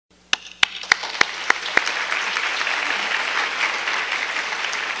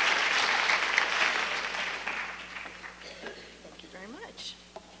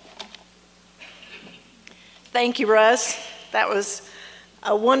Thank you, Russ. That was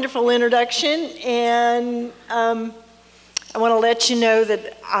a wonderful introduction, and I want to let you know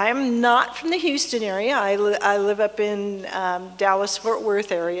that I'm not from the Houston area. I live up in Dallas-Fort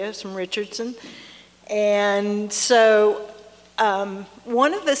Worth area, from Richardson. And so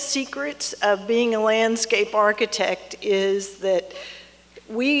one of the secrets of being a landscape architect is that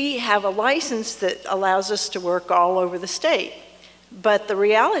we have a license that allows us to work all over the state. But the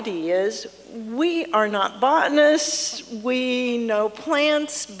reality is we are not botanists. We know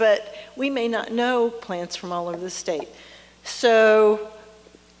plants, but we may not know plants from all over the state. So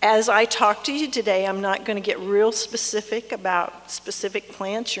as I talk to you today, I'm not going to get real specific about specific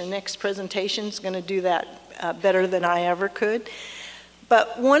plants. Your next presentation is going to do that better than I ever could.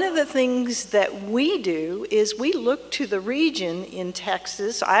 But one of the things that we do is we look to the region in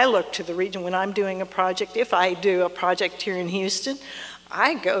Texas. I look to the region when I'm doing a project. If I do a project here in Houston,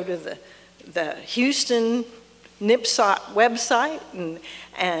 I go to the Houston NIPSOT website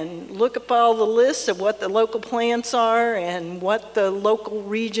and look up all the lists of what the local plants are and what the local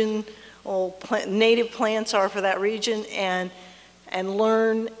region or native plants are for that region, and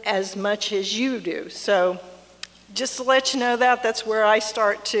learn as much as you do. So just to let you know that, that's where I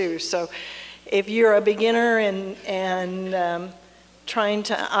start too. So if you're a beginner and trying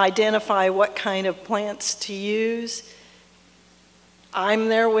to identify what kind of plants to use, I'm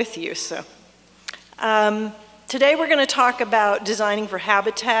there with you. So today we're going to talk about designing for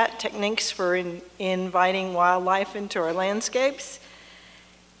habitat, techniques for inviting wildlife into our landscapes.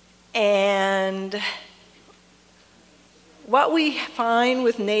 And what we find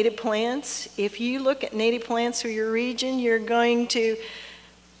with native plants, if you look at native plants for your region, you're going to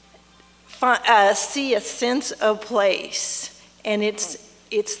see a sense of place. And it's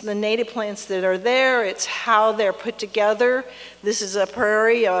the native plants that are there, it's how they're put together. This is a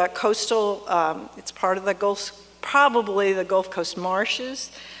prairie, coastal, it's part of the Gulf, probably the Gulf Coast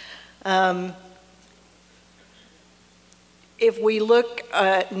marshes. If we look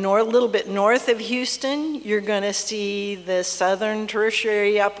a little bit north of Houston, you're going to see the southern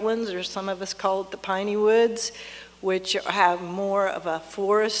tertiary uplands, or some of us call it the piney woods, which have more of a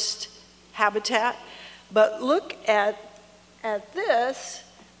forest habitat. But look at this.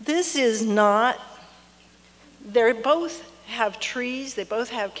 This is not, they both have trees, they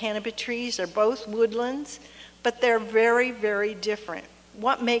both have canopy trees, they're both woodlands, but they're very, very different.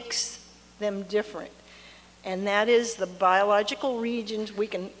 What makes them different? And that is the biological regions. We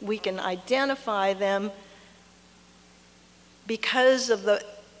can identify them because of the,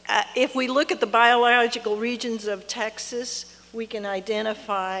 if we look at the biological regions of Texas, we can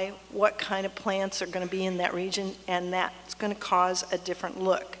identify what kind of plants are going to be in that region, and that's going to cause a different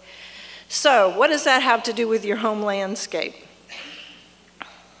look. So what does that have to do with your home landscape?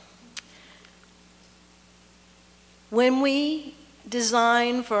 When we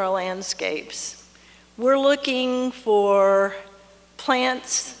design for our landscapes, we're looking for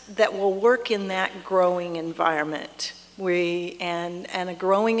plants that will work in that growing environment. And a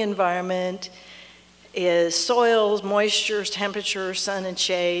growing environment is soils, moisture, temperature, sun and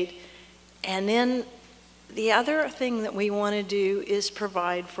shade. And then the other thing that we want to do is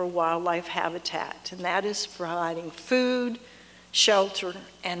provide for wildlife habitat, and that is providing food, shelter,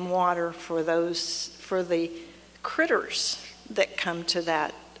 and water for the critters that come to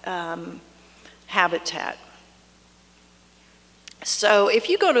that habitat. So if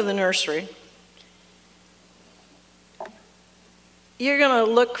you go to the nursery, you're going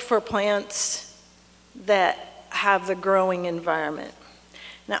to look for plants that have the growing environment.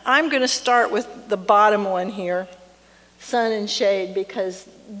 Now I'm going to start with the bottom one here, sun and shade, because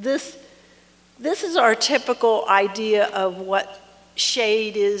this is our typical idea of what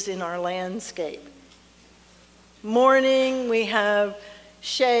shade is in our landscape. Morning we have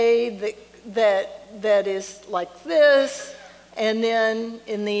shade that is like this, and then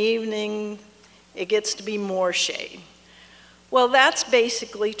in the evening it gets to be more shade. Well, that's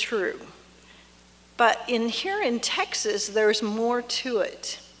basically true. But here in Texas, there's more to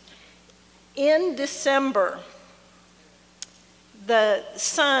it. In December, the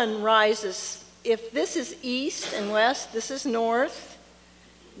sun rises. If this is east and west, this is north.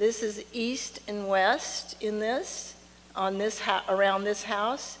 This is east and west in this, around this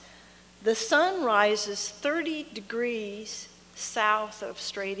house. The sun rises 30 degrees south of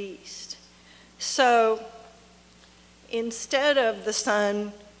straight east. So instead of the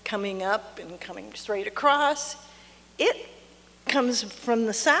sun coming up and coming straight across, it comes from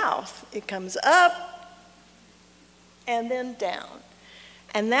the south. It comes up and then down.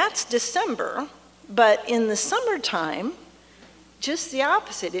 And that's December, but in the summertime, just the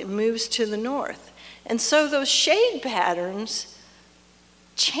opposite, it moves to the north. And so those shade patterns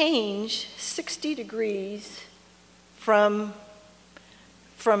change 60 degrees from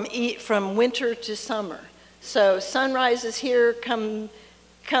winter to summer. So sunrise is here,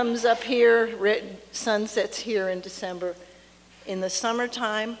 comes up here, sun sets here in December. In the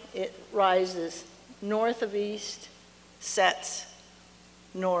summertime, it rises north of east, sets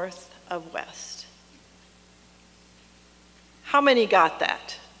north of west. How many got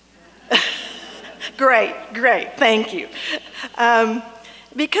that? Great, thank you.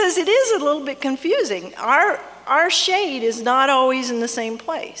 Because it is a little bit confusing. Our shade is not always in the same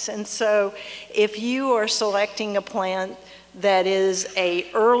place. And so if you are selecting a plant that is an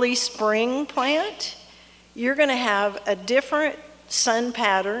early spring plant, you're going to have a different sun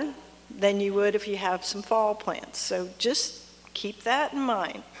pattern than you would if you have some fall plants. So just keep that in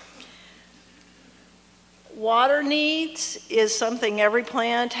mind. Water needs is something every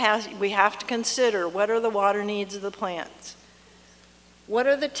plant has. We have to consider. What are the water needs of the plants? What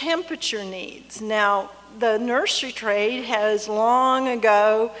are the temperature needs? Now, the nursery trade has long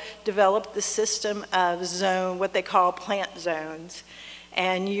ago developed the system of what they call plant zones.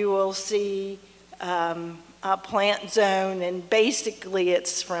 And you will see a plant zone, and basically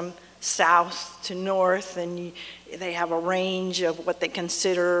it's from south to north, and they have a range of what they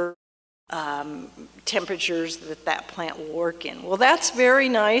consider temperatures that plant will work in. Well, that's very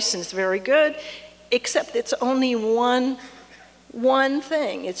nice and it's very good, except it's only one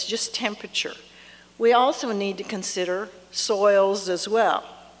thing. It's just temperature. We also need to consider soils as well.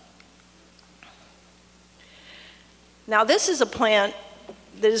 Now, this is a plant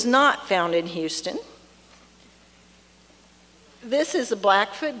that is not found in Houston. This is a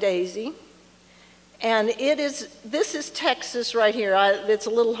Blackfoot daisy. And this is Texas right here. It's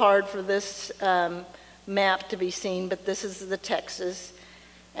a little hard for this map to be seen, but this is the Texas.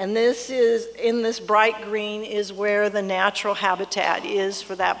 And this is, in this bright green, is where the natural habitat is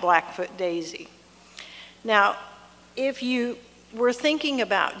for that Blackfoot daisy. Now, if you were thinking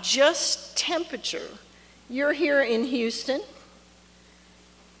about just temperature, you're here in Houston,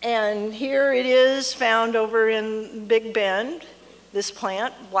 and here it is found over in Big Bend. This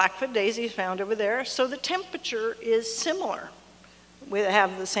plant, Blackfoot daisy, is found over there. So the temperature is similar. We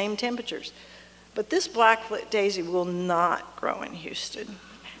have the same temperatures. But this Blackfoot daisy will not grow in Houston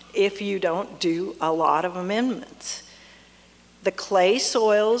if you don't do a lot of amendments. The clay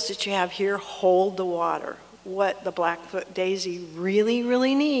soils that you have here hold the water. What the Blackfoot daisy really,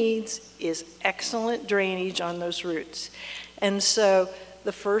 really needs is excellent drainage on those roots. And so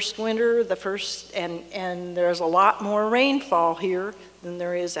the first winter, and there's a lot more rainfall here than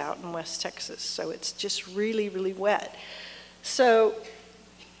there is out in West Texas. So it's just really, really wet. So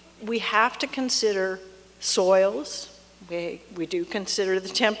we have to consider soils. We do consider the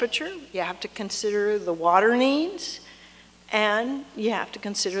temperature. You have to consider the water needs, and you have to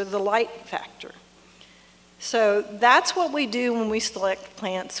consider the light factor. So that's what we do when we select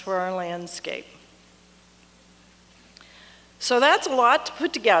plants for our landscape. So that's a lot to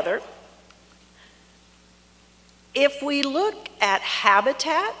put together. If we look at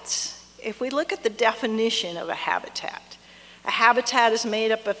habitats, if we look at the definition of a habitat is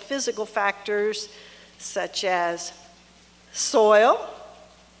made up of physical factors such as soil,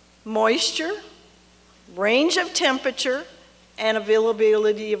 moisture, range of temperature, and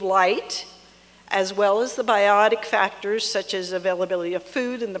availability of light, as well as the biotic factors such as availability of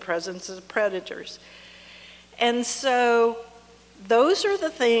food and the presence of predators. And so those are the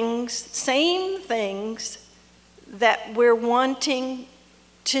things, same things that we're wanting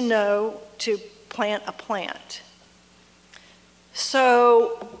to know to plant a plant.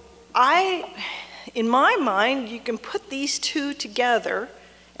 So in my mind, you can put these two together,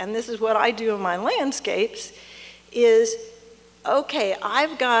 and this is what I do in my landscapes, is, okay,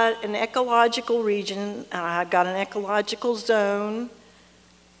 I've got an ecological region, and I've got an ecological zone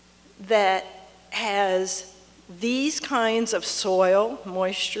that has these kinds of soil,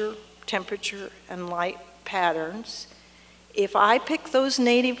 moisture, temperature, and light patterns. If I pick those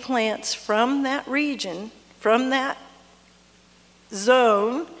native plants from that region, from that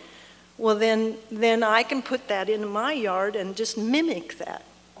zone, well then I can put that into my yard and just mimic that.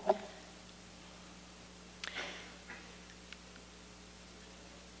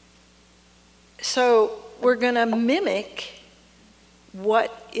 So we're going to mimic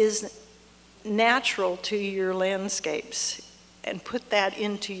what is natural to your landscapes and put that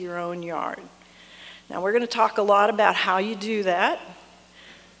into your own yard. Now we're going to talk a lot about how you do that,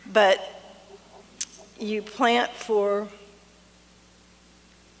 but you plant for,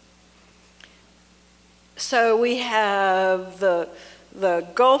 so we have the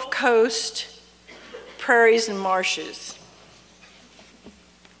Gulf Coast prairies and marshes.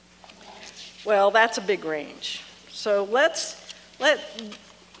 Well, that's a big range. So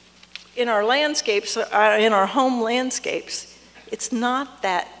in our landscapes, in our home landscapes, it's not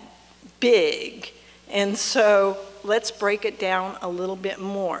that big. And so let's break it down a little bit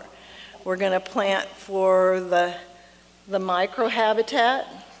more. We're going to plant for the microhabitat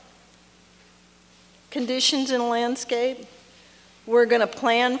conditions in a landscape. We're going to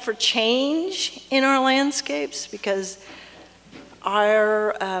plan for change in our landscapes because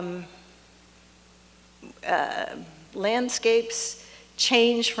our landscapes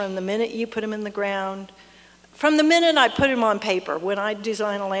change from the minute you put them in the ground. From the minute I put them on paper, when I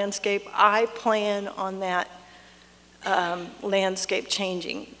design a landscape, I plan on that landscape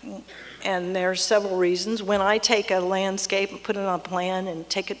changing. And there are several reasons. When I take a landscape and put it on a plan and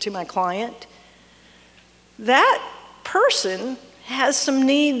take it to my client, that person has some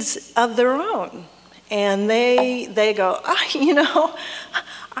needs of their own. And they go, oh, you know,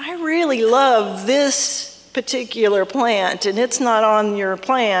 I really love this particular plant and it's not on your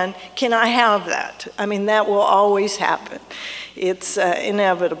plan. Can I have that? I mean, that will always happen. It's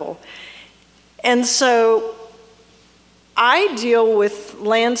inevitable. And so I deal with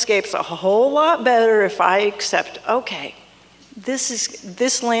landscapes a whole lot better if I accept, okay,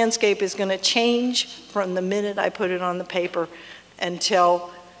 this landscape is going to change from the minute I put it on the paper until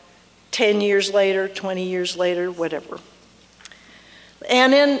 10 years later, 20 years later, whatever.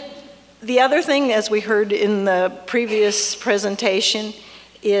 And then the other thing, as we heard in the previous presentation,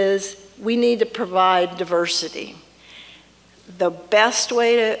 is we need to provide diversity. The best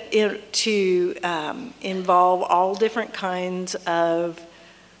way to involve all different kinds of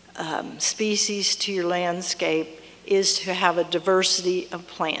species to your landscape is to have a diversity of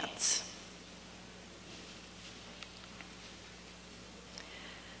plants.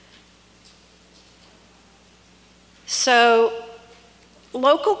 So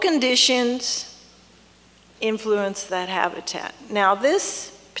local conditions influence that habitat. Now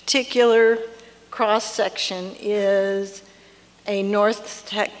this particular cross-section is a North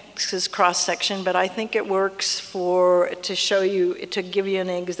Texas cross-section, but I think it works to show you, to give you an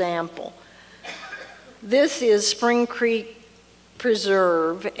example. This is Spring Creek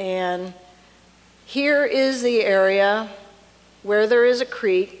Preserve, and here is the area where there is a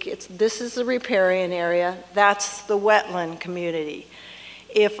creek. This is the riparian area. That's the wetland community.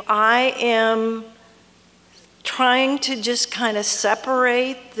 If I am trying to just kind of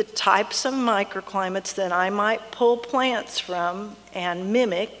separate the types of microclimates that I might pull plants from and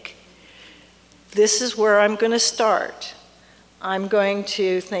mimic, this is where I'm going to start. I'm going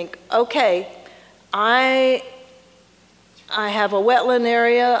to think, okay, I have a wetland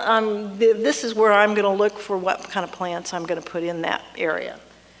area. This is where I'm going to look for what kind of plants I'm going to put in that area.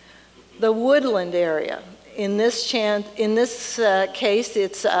 The woodland area. In this case,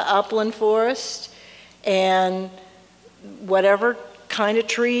 it's upland forest, and whatever kind of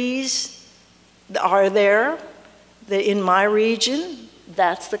trees are there in my region,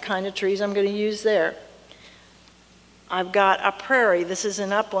 that's the kind of trees I'm going to use there. I've got a prairie. This is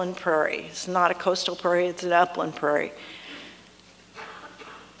an upland prairie. It's not a coastal prairie, it's an upland prairie.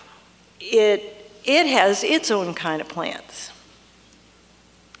 It has its own kind of plants.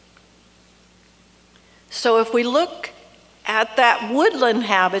 So if we look at that woodland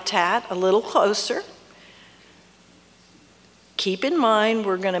habitat a little closer, keep in mind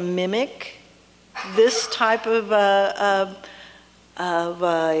we're going to mimic this type of a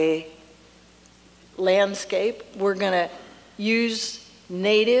landscape. We're going to use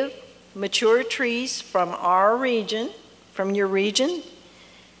native mature trees from our region, from your region.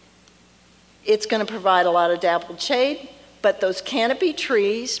 It's going to provide a lot of dappled shade, but those canopy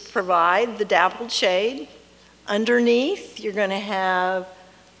trees provide the dappled shade. Underneath, you're going to have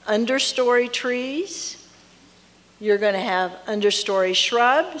understory trees, you're going to have understory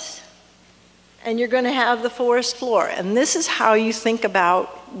shrubs, and you're going to have the forest floor. And this is how you think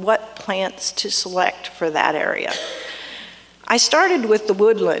about what plants to select for that area. I started with the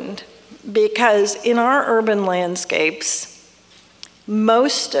woodland because in our urban landscapes,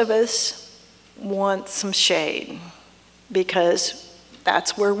 most of us want some shade because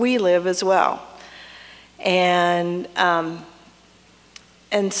that's where we live as well. And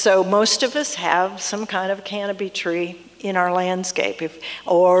so most of us have some kind of canopy tree in our landscape,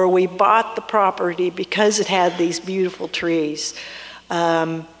 or we bought the property because it had these beautiful trees.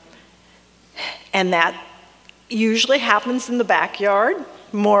 And that usually happens in the backyard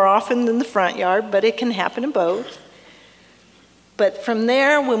more often than the front yard, but it can happen in both. But from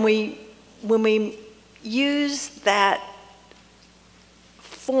there, when we use that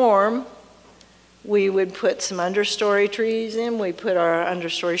form we would put some understory trees in, we put our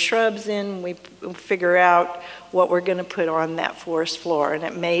understory shrubs in, we figure out what we're going to put on that forest floor, and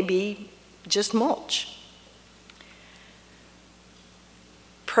it may be just mulch.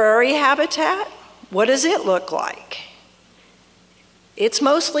 Prairie habitat, what does it look like? It's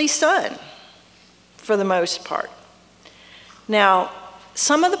mostly sun, for the most part. Now,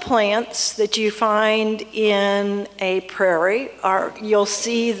 some of the plants that you find in a prairie you'll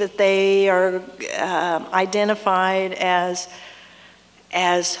see that they are identified as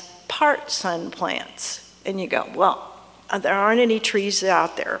part sun plants. And you go, well, there aren't any trees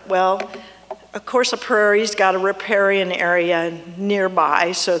out there. Well, of course, a prairie's got a riparian area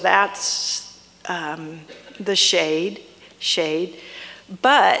nearby, so that's the shade.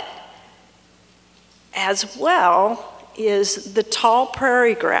 But as well is the tall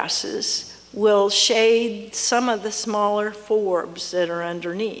prairie grasses will shade some of the smaller forbs that are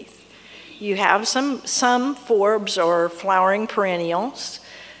underneath. You have some forbs or flowering perennials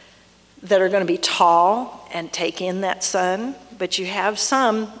that are going to be tall and take in that sun, but you have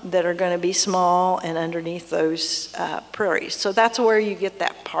some that are going to be small and underneath those prairies. So that's where you get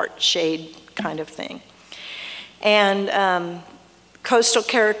that part shade kind of thing. And coastal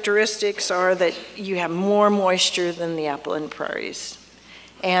characteristics are that you have more moisture than the upland prairies.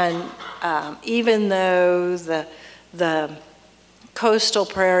 And even though the coastal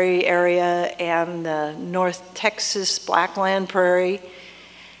prairie area and the North Texas Blackland Prairie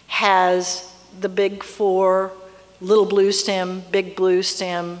has the big four, little blue stem, big blue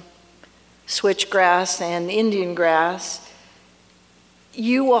stem, switchgrass, and Indian grass,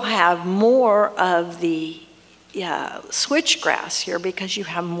 you will have more of the switchgrass here because you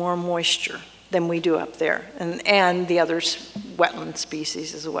have more moisture than we do up there, and the other wetland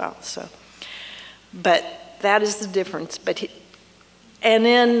species as well. So, but that is the difference. And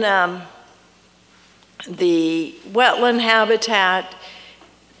in the wetland habitat,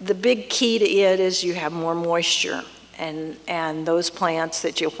 the big key to it is you have more moisture, and those plants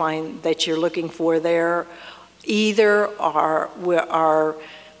that you'll find that you're looking for there either are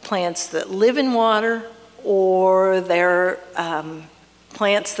plants that live in water, or they're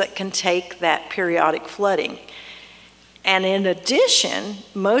plants that can take that periodic flooding. And in addition,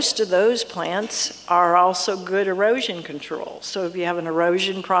 most of those plants are also good erosion control. So if you have an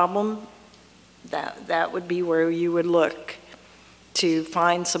erosion problem, that would be where you would look to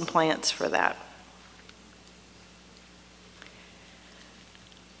find some plants for that.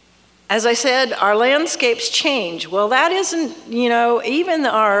 As I said, our landscapes change. Well, that isn't, even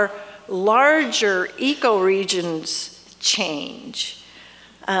our larger ecoregions change.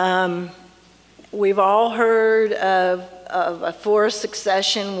 We've all heard of a forest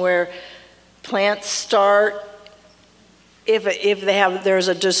succession where plants start, there's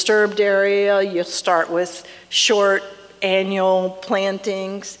a disturbed area, you'll start with short annual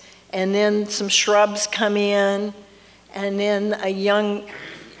plantings, and then some shrubs come in, and then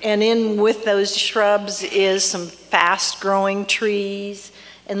and in with those shrubs is some fast-growing trees,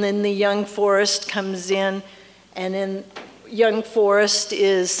 and then the young forest comes in, and in young forest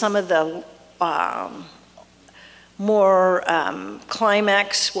is some of the more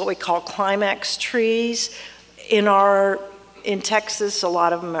what we call climax trees. In Texas, a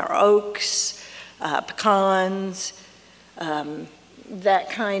lot of them are oaks, pecans, that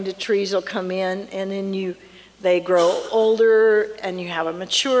kind of trees will come in, and then they grow older, and you have a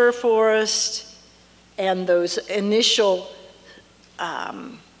mature forest, and those initial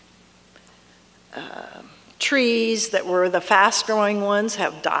trees that were the fast-growing ones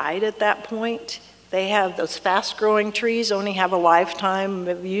have died at that point. Those fast-growing trees only have a lifetime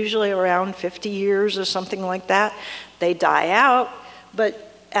of usually around 50 years or something like that. They die out,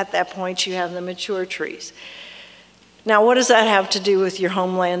 but at that point you have the mature trees. Now, what does that have to do with your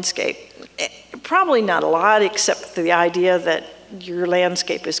home landscape? Probably not a lot, except for the idea that your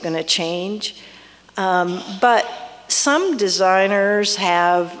landscape is going to change. But some designers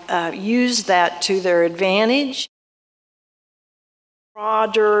have used that to their advantage. Raw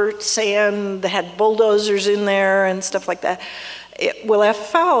dirt, sand, they had bulldozers in there and stuff like that. It will have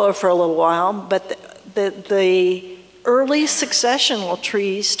fallow for a little while, but the early successional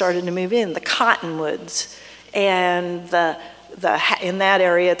trees started to move in, the cottonwoods, and in that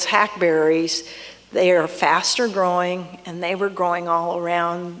area it's hackberries. They are faster growing, and they were growing all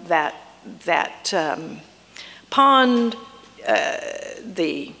around that pond,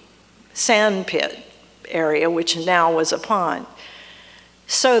 the sand pit area, which now was a pond.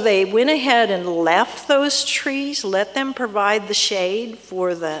 So they went ahead and left those trees, let them provide the shade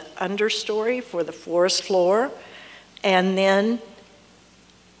for the understory, for the forest floor, and then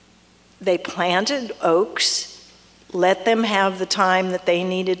they planted oaks, let them have the time that they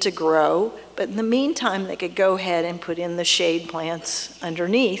needed to grow, but in the meantime, they could go ahead and put in the shade plants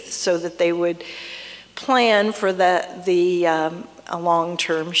underneath so that they would plan for a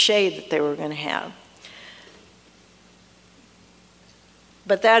long-term shade that they were going to have.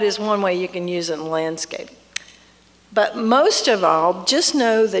 But that is one way you can use it in landscape. But most of all, just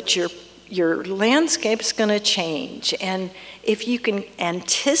know that your landscape is going to change. And if you can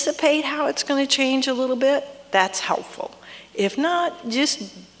anticipate how it's going to change a little bit, that's helpful. If not,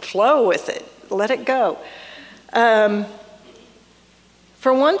 just flow with it. Let it go.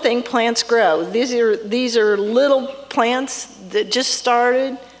 For one thing, plants grow. These are little plants that just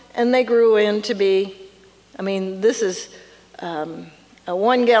started, and they grew into be, I mean, this is a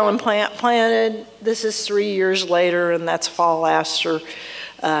 1 gallon plant planted. This is 3 years later, and that's fall aster.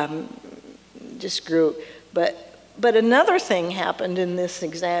 Just grew. But another thing happened in this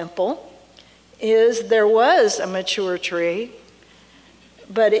example is there was a mature tree,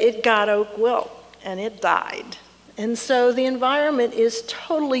 but it got oak wilt and it died. And so the environment is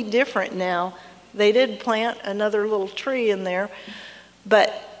totally different now. They did plant another little tree in there,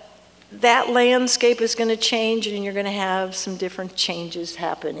 but that landscape is going to change and you're going to have some different changes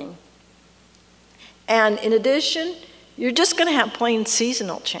happening. And in addition, you're just going to have plain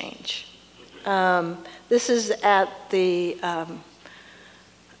seasonal change. This is at the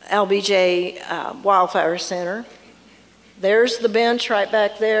LBJ Wildflower Center. There's the bench right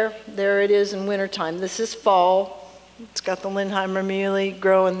back there. There it is in wintertime. This is fall. It's got the Lindheimer muley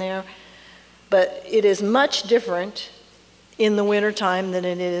growing there. But it is much different in the wintertime than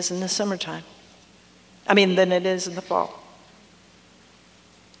it is in the summertime. I mean, than it is in the fall.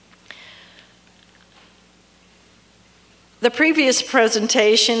 The previous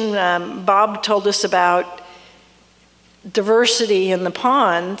presentation, Bob told us about diversity in the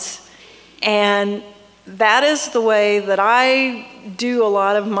ponds, and that is the way that I do a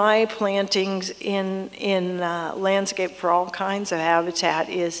lot of my plantings in landscape for all kinds of habitat,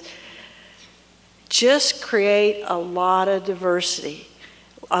 is just create a lot of diversity.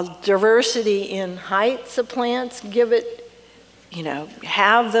 A diversity in heights of plants, give it, you know,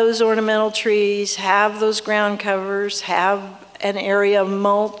 have those ornamental trees, have those ground covers, have an area of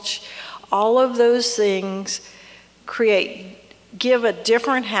mulch. All of those things give a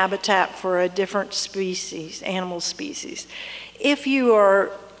different habitat for a different species, animal species. If you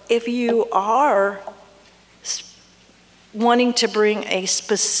are wanting to bring a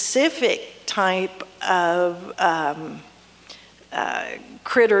specific type of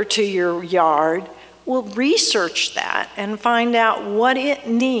critter to your yard, well, research that and find out what it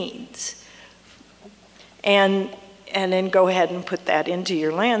needs, and then go ahead and put that into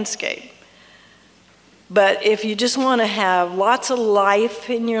your landscape. But if you just want to have lots of life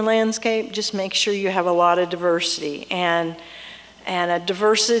in your landscape, just make sure you have a lot of diversity. And a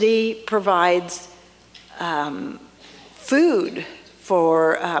diversity provides food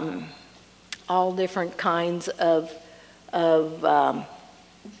for all different kinds of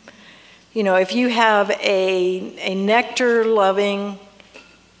you know, if you have a nectar-loving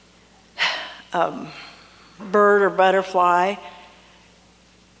bird or butterfly,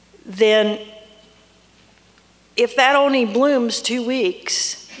 then if that only blooms 2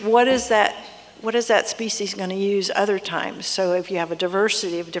 weeks, what is that species going to use other times? So if you have a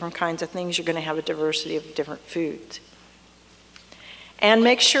diversity of different kinds of things, you're going to have a diversity of different foods. And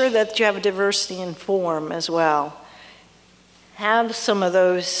make sure that you have a diversity in form as well. Have some of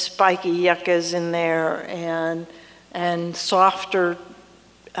those spiky yuccas in there and softer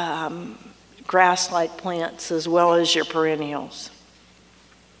grass-like plants as well as your perennials.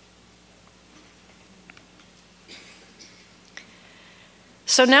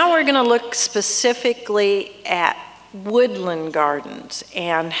 So now we're going to look specifically at woodland gardens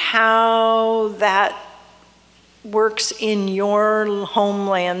and how that works in your home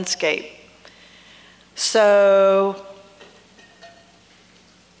landscape. So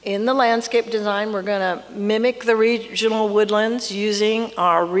in the landscape design, we're going to mimic the regional woodlands using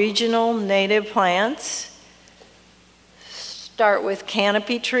our regional native plants. Start with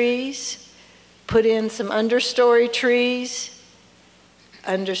canopy trees, put in some understory trees,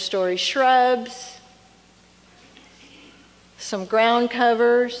 understory shrubs, some ground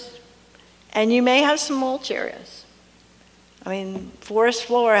covers, and you may have some mulch areas. I mean, forest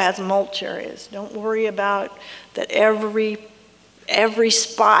floor has mulch areas. Don't worry about that every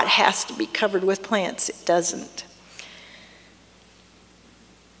spot has to be covered with plants. It doesn't.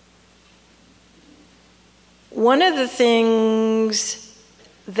 One of the things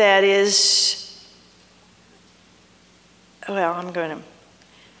that is, well,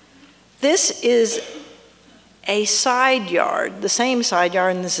 This is a side yard, the same side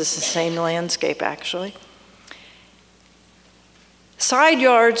yard, and this is the same landscape actually. Side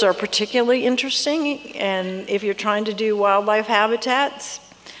yards are particularly interesting, and if you're trying to do wildlife habitats,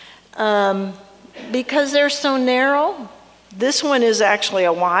 because they're so narrow. This one is actually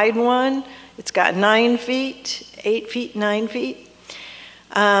a wide one. It's got 9 feet, 8 feet, 9 feet.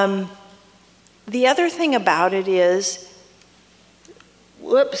 The other thing about it is,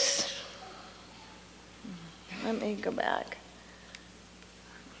 whoops, let me go back.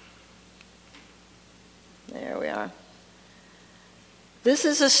 There we are. This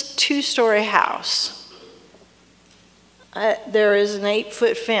is a 2-story house. There is an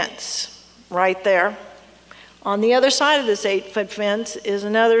 8-foot fence right there. On the other side of this 8-foot fence is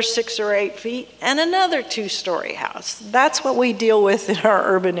another 6 or 8 feet and another 2-story house. That's what we deal with in our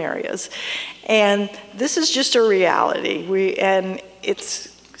urban areas. And this is just a reality. And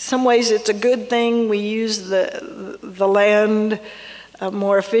it's, some ways it's a good thing. We use the land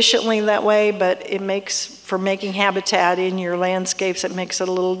more efficiently that way, but it makes, for making habitat in your landscapes, it makes it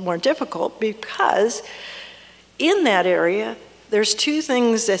a little more difficult, because in that area, there's 2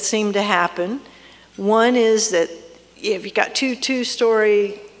 things that seem to happen. One is that if you've got 2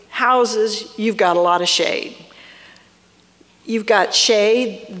 2-story houses, you've got a lot of shade. You've got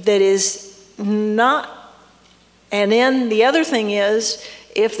shade that is not, and then the other thing is,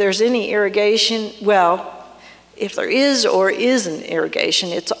 if there's any irrigation, well, if there is or isn't irrigation,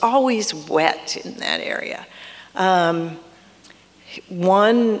 it's always wet in that area.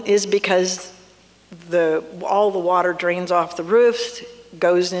 One is because all the water drains off the roofs,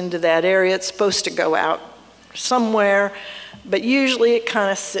 goes into that area. It's supposed to go out somewhere, but usually it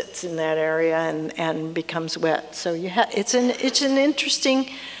kind of sits in that area and becomes wet. So it's an interesting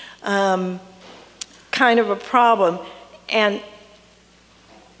kind of a problem. And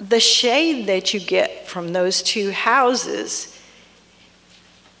the shade that you get from those 2 houses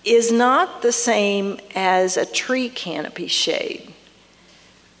is not the same as a tree canopy shade.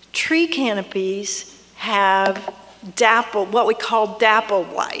 Tree canopies have what we call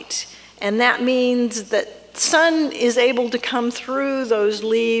dappled light, and that means that sun is able to come through those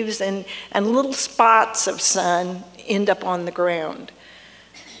leaves, and little spots of sun end up on the ground.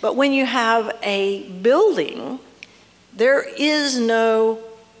 But when you have a building, there is no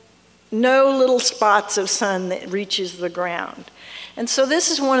little spots of sun that reaches the ground. And so this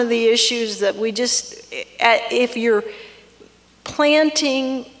is one of the issues that we just, if you're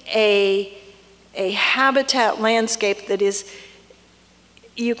planting a habitat landscape that is,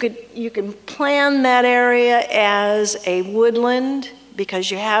 you can plan that area as a woodland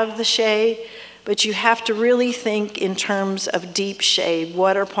because you have the shade, but you have to really think in terms of deep shade.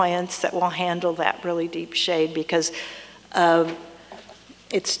 What are plants that will handle that really deep shade? Because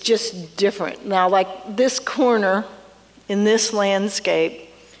it's just different. Now, like this corner in this landscape,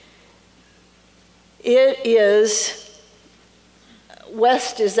 it is,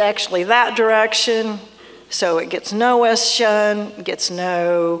 west is actually that direction, so it gets no west sun, it gets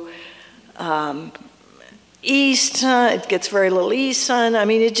no east sun, it gets very little east sun. I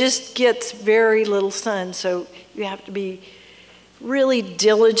mean, it just gets very little sun, so you have to be really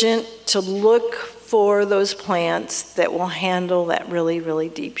diligent to look for those plants that will handle that really, really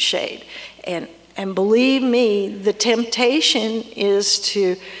deep shade. And believe me, the temptation is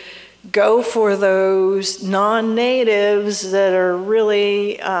to go for those non-natives that are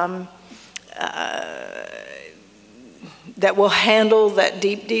really, that will handle that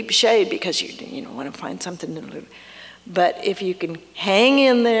deep, deep shade, because you don't want to find something to do. But if you can hang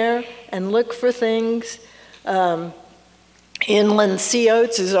in there and look for things, inland sea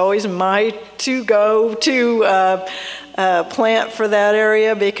oats is always my to-go-to plant for that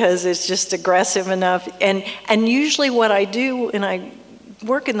area, because it's just aggressive enough. And usually what I do when I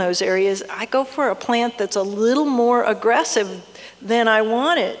work in those areas, I go for a plant that's a little more aggressive than I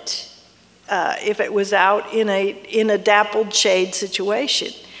want it if it was out in a dappled shade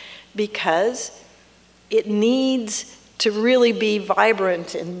situation, because it needs to really be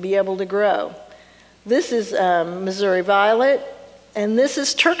vibrant and be able to grow. This is Missouri violet, and this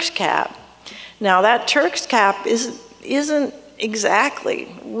is Turk's cap. Now that Turk's cap isn't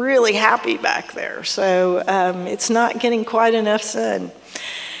exactly really happy back there, so it's not getting quite enough sun.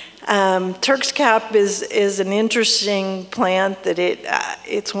 Turk's cap is an interesting plant that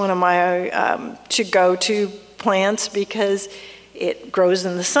it's one of my to-go-to plants, because it grows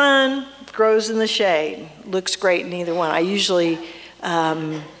in the sun, grows in the shade, looks great in either one. I usually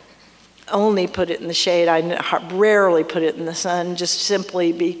only put it in the shade. I rarely put it in the sun, just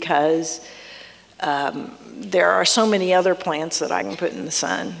simply because there are so many other plants that I can put in the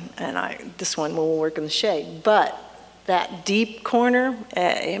sun, and this one will work in the shade. But that deep corner,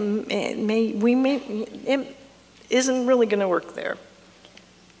 it isn't really going to work there.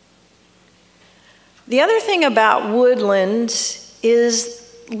 The other thing about woodlands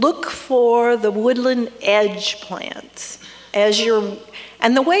is look for the woodland edge plants.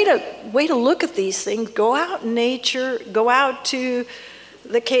 And the way to look at these things, go out in nature, go out to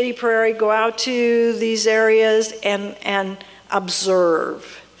the Katy Prairie, go out to these areas and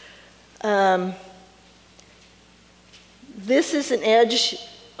observe. This is an edge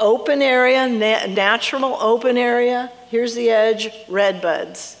open area, natural open area. Here's the edge, red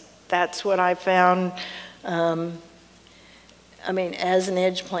buds. That's what I found, as an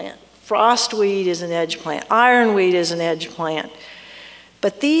edge plant. Frostweed is an edge plant. Ironweed is an edge plant.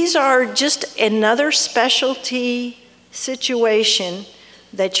 But these are just another specialty situation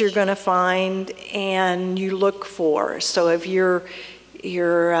that you're going to find and you look for. So if you're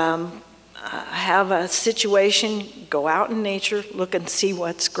have a situation, go out in nature, look and see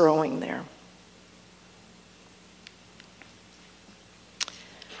what's growing there.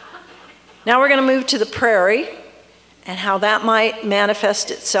 Now we're going to move to the prairie and how that might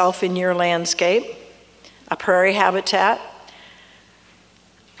manifest itself in your landscape, a prairie habitat.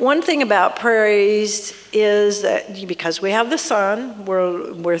 One thing about prairies is that because we have the sun,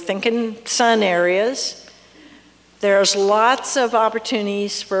 we're thinking sun areas, there's lots of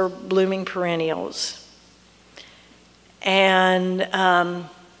opportunities for blooming perennials. And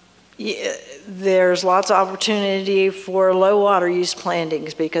there's lots of opportunity for low water use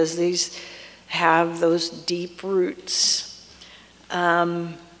plantings because these have those deep roots.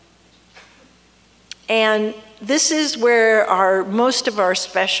 And this is where most of our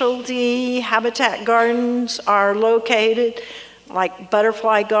specialty habitat gardens are located, like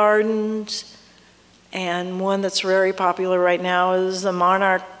butterfly gardens. And one that's very popular right now is the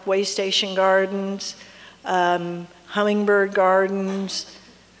monarch way station gardens, hummingbird gardens.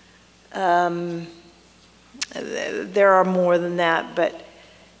 There are more than that, but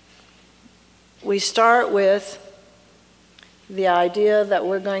we start with the idea that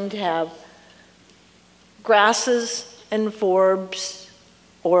we're going to have grasses and forbs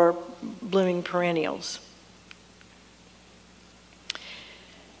or blooming perennials.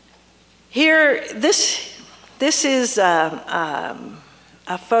 Here, this is a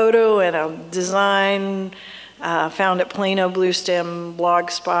photo and a design found at Plano Bluestem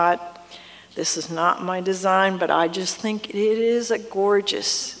Blogspot. This is not my design, but I just think it is a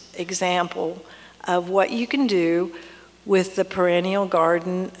gorgeous example of what you can do with the perennial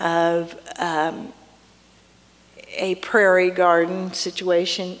garden of a prairie garden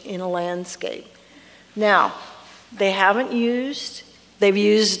situation in a landscape. Now, they've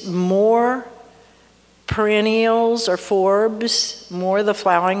used more perennials or forbs, more of the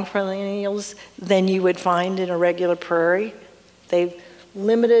flowering perennials than you would find in a regular prairie. They've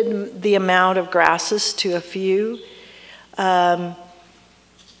limited the amount of grasses to a few.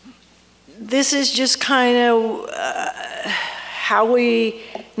 This is just kind of how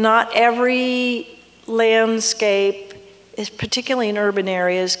not every landscape, particularly in urban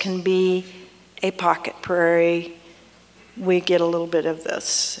areas, can be a pocket prairie. We get a little bit of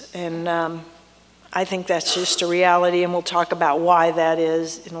this. And I think that's just a reality, and we'll talk about why that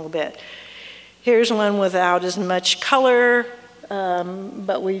is in a little bit. Here's one without as much color,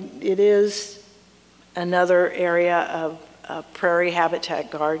 but it is another area of a prairie habitat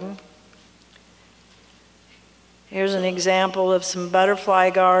garden. Here's an example of some butterfly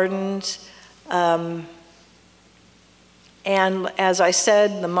gardens. And as I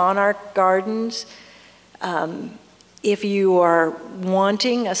said, the monarch gardens, if you are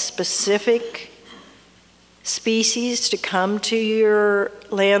wanting a specific species to come to your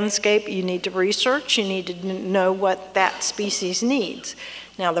landscape, you need to research, you need to know what that species needs.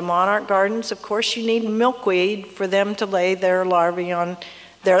 Now the monarch gardens, of course, you need milkweed for them to lay their larvae on,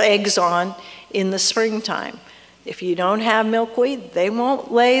 their eggs on in the springtime. If you don't have milkweed, they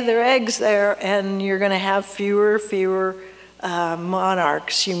won't lay their eggs there, and you're going to have fewer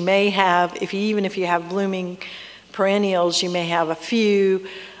monarchs. You may have, even if you have blooming perennials, you may have a few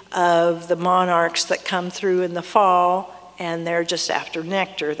of the monarchs that come through in the fall, and they're just after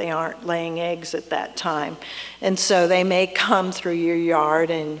nectar. They aren't laying eggs at that time. And so they may come through your yard,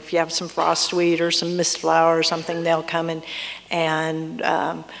 and if you have some frostweed or some mistflower or something, they'll come in and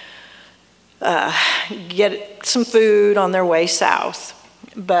get some food on their way south.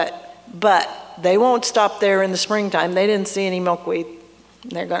 But they won't stop there in the springtime. They didn't see any milkweed.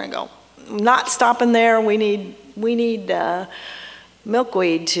 They're going to go. Not stopping there. We need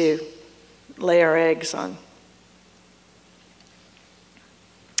milkweed to lay our eggs on.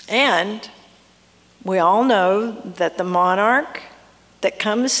 And we all know that the monarch that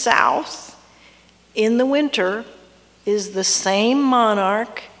comes south in the winter is the same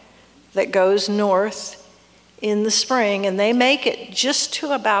monarch that goes north in the spring, and they make it just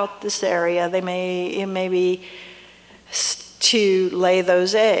to about this area. It may be to lay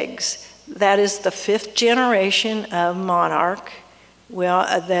those eggs. That is the 5th generation of monarch. Well,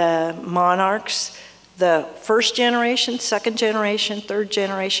 the monarchs, the 1st generation, 2nd generation, 3rd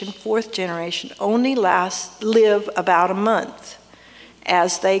generation, 4th generation only live about a month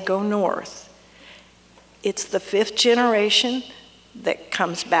as they go north. It's the 5th generation that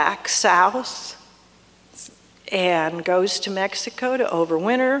comes back south and goes to Mexico to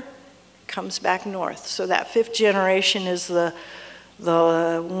overwinter, comes back north. So that 5th generation is the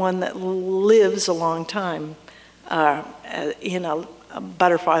one that lives a long time in a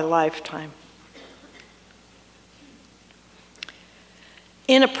butterfly lifetime.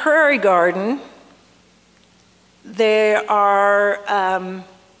 In a prairie garden, there are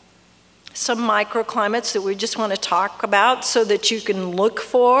some microclimates that we just want to talk about so that you can look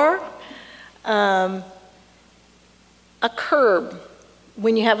for. A curb,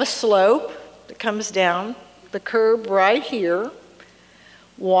 when you have a slope that comes down, the curb right here,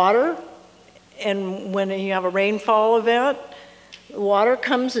 water, and when you have a rainfall event, the water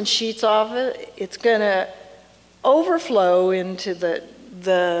comes and sheets off it. It's going to overflow into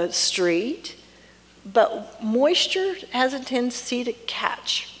the street, but moisture has a tendency to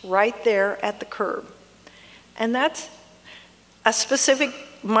catch right there at the curb. And that's a specific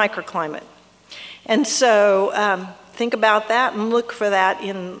microclimate. And so think about that and look for that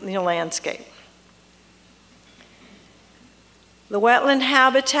in your landscape. The wetland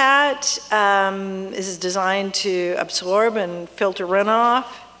habitat is designed to absorb and filter runoff.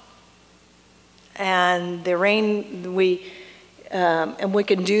 And the rain, and we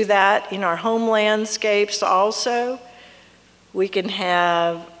can do that in our home landscapes also. We can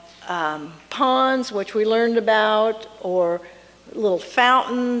have ponds, which we learned about, or little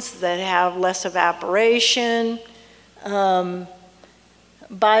fountains that have less evaporation,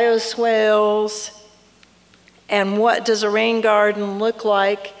 bioswales. And what does a rain garden look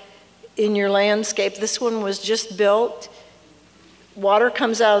like in your landscape? This one was just built. Water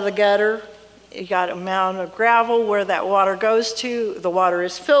comes out of the gutter. You got an amount of gravel where that water goes to. The water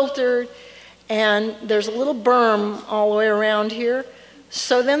is filtered. And there's a little berm all the way around here.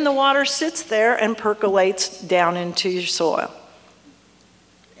 So then the water sits there and percolates down into your soil.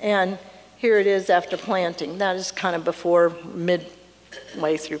 And here it is after planting. That is kind of before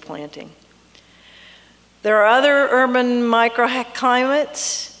midway through planting. There are other urban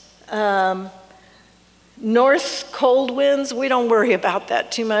microclimates. North cold winds, we don't worry about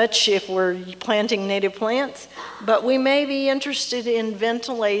that too much if we're planting native plants, but we may be interested in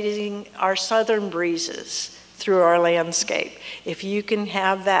ventilating our southern breezes through our landscape. If you can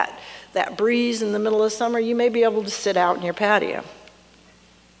have that breeze in the middle of summer, you may be able to sit out in your patio.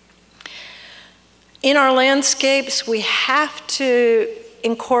 In our landscapes, we have to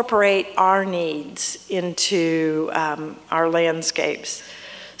incorporate our needs into our landscapes.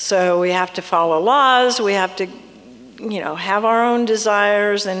 So we have to follow laws, we have to, have our own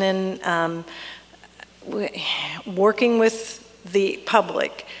desires, and then working with the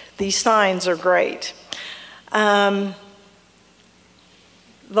public. These signs are great. The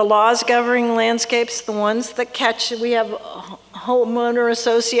laws governing landscapes, the ones that catch, we have homeowner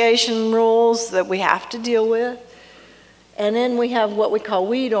association rules that we have to deal with. And then we have what we call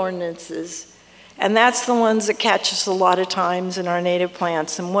weed ordinances. And that's the ones that catch us a lot of times in our native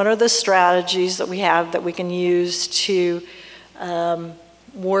plants. And what are the strategies that we have that we can use to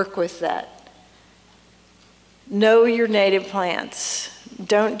work with that? Know your native plants.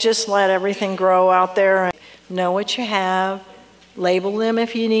 Don't just let everything grow out there. Know what you have. Label them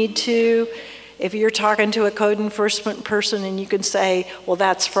if you need to. If you're talking to a code enforcement person and you can say, well,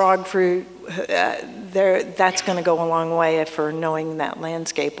 that's frog fruit, that's going to go a long way for knowing that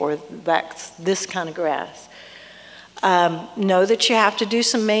landscape, or that's this kind of grass. Know that you have to do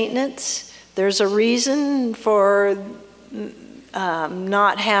some maintenance. There's a reason for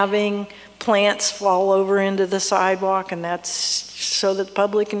not having plants fall over into the sidewalk, and that's so that the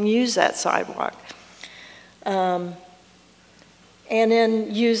public can use that sidewalk. And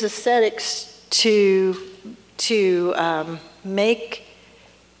then use aesthetics to make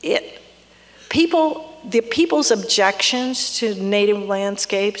it. The people's objections to native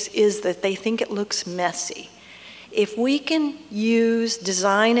landscapes is that they think it looks messy. If we can use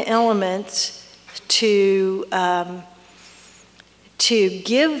design elements to to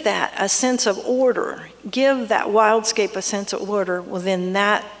give that a sense of order, give that wildscape a sense of order, well then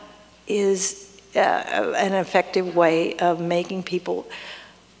that is an effective way of making people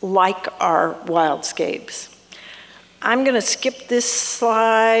like our wildscapes. I'm going to skip this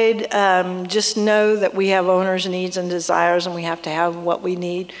slide. Just know that we have owners' needs and desires, and we have to have what we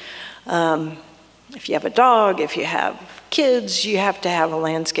need. If you have a dog, if you have kids, you have to have a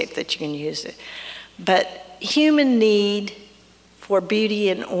landscape that you can use it. But human need for beauty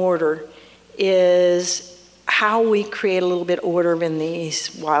and order is how we create a little bit of order in these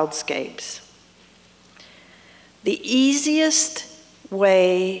wildscapes. The easiest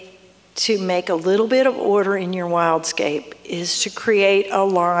way to make a little bit of order in your wildscape is to create a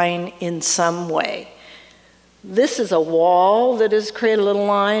line in some way. This is a wall that has created a little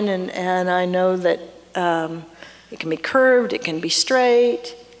line, and I know that it can be curved, it can be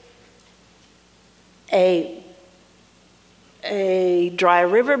straight. A dry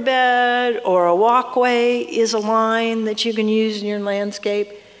riverbed or a walkway is a line that you can use in your landscape.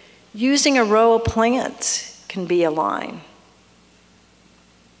 Using a row of plants can be a line.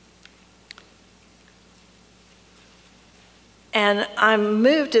 And I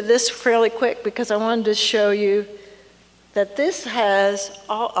moved to this fairly quick because I wanted to show you that this has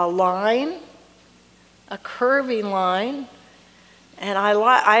a line, a curving line, and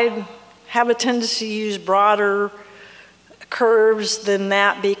I have a tendency to use broader curves than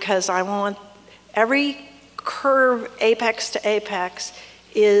that because I want every curve apex to apex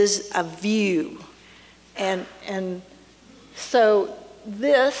is a view. And so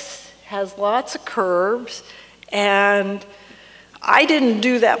this has lots of curves, and I didn't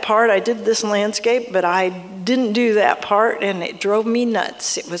do that part. I did this landscape, but I didn't do that part, and it drove me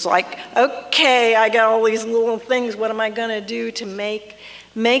nuts. It was like, okay, I got all these little things. What am I going to do to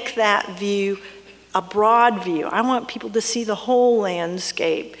make that view a broad view? I want people to see the whole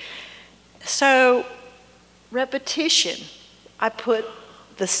landscape. So repetition. I put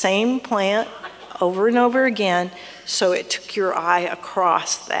the same plant over and over again, so it took your eye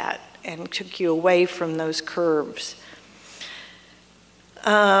across that and took you away from those curves.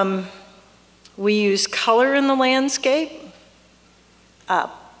 We use color in the landscape.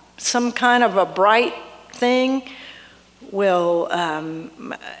 Some kind of a bright thing will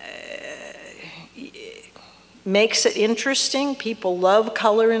makes it interesting. People love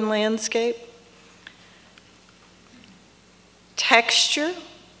color in landscape. Texture.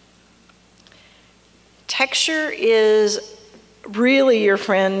 Texture is really your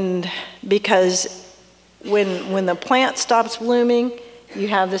friend because when the plant stops blooming, you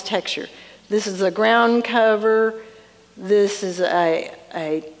have this texture. This is the ground cover. This is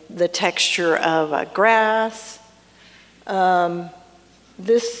the texture of a grass.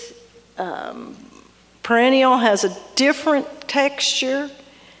 This perennial has a different texture.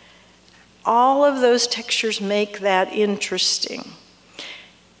 All of those textures make that interesting.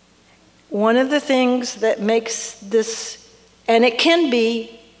 One of the things that makes this, and it can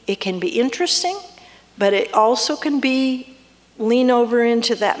be interesting, but it also can be lean over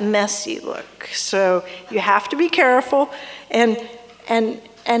into that messy look. So you have to be careful and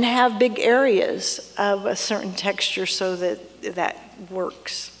have big areas of a certain texture so that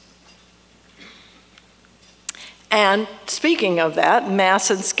works. And speaking of that,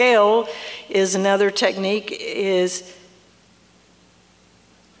 mass and scale is another technique.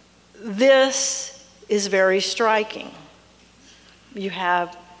 This is very striking. You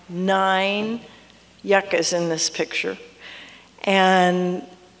have 9 yuccas in this picture. And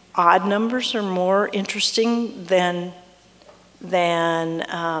odd numbers are more interesting than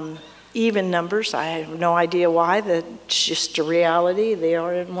even numbers. I have no idea why. That's just a reality. They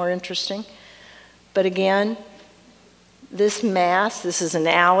are more interesting. But again, this mass, this is an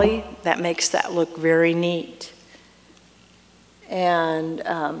alley, that makes that look very neat. And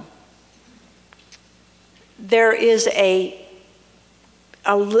there is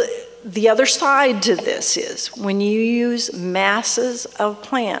the other side to this is when you use masses of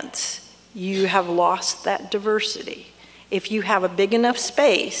plants, you have lost that diversity. If you have a big enough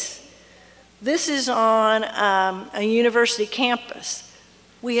space, this is on a university campus.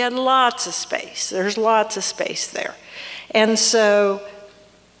 We had lots of space. There's lots of space there. And so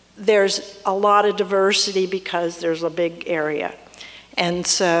there's a lot of diversity because there's a big area. And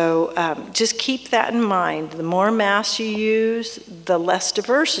so just keep that in mind. The more mass you use, the less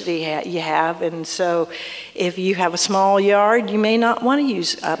diversity you have. And so if you have a small yard, you may not want to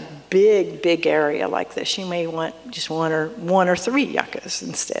use a big area like this. You may want just one or 3 yuccas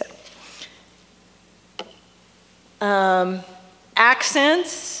instead.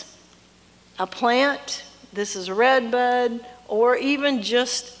 Accents, a plant. This is a red bud or even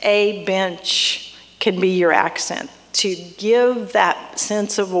just a bench can be your accent to give that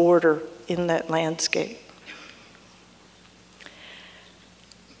sense of order in that landscape.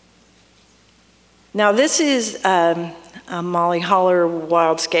 Now this is a Molly Holler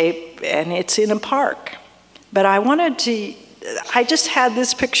Wildscape, and it's in a park. But I just had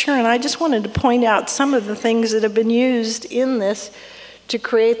this picture, and I just wanted to point out some of the things that have been used in this to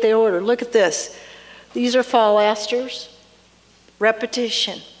create the order. Look at this. These are fall asters.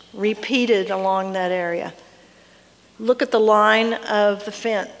 Repetition, repeated along that area. Look at the line of the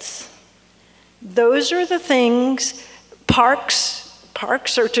fence. Those are the things, parks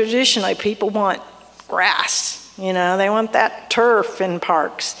are traditionally, people want grass, you know, they want that turf in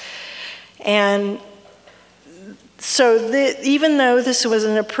parks. And so even though this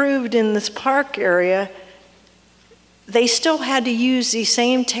wasn't approved in this park area, they still had to use these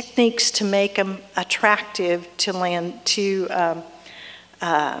same techniques to make them attractive to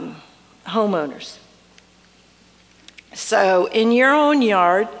homeowners. So in your own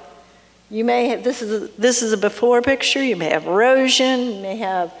yard, you may have, this is a before picture, you may have erosion, you may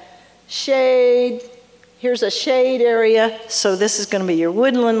have shade. Here's a shade area, so this is going to be your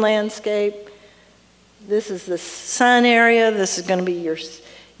woodland landscape. This is the sun area, this is going to be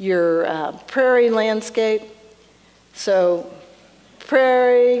your prairie landscape. So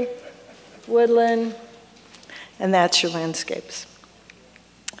prairie, woodland, and that's your landscapes.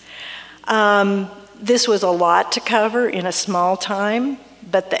 This was a lot to cover in a small time,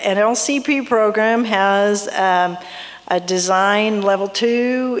 but the NLCP program has a design level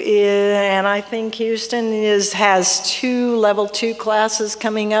 2, and I think Houston has 2 level 2 classes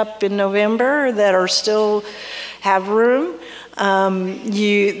coming up in November that are still have room.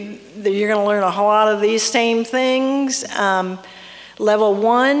 You're going to learn a whole lot of these same things. Level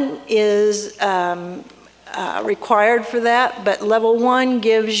 1 is required for that, but level 1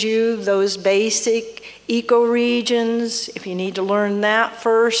 gives you those basic ecoregions. If you need to learn that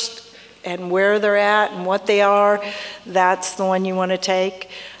first and where they're at and what they are, that's the one you want to take,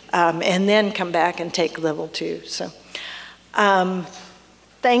 and then come back and take level 2. So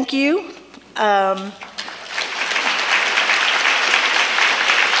thank you.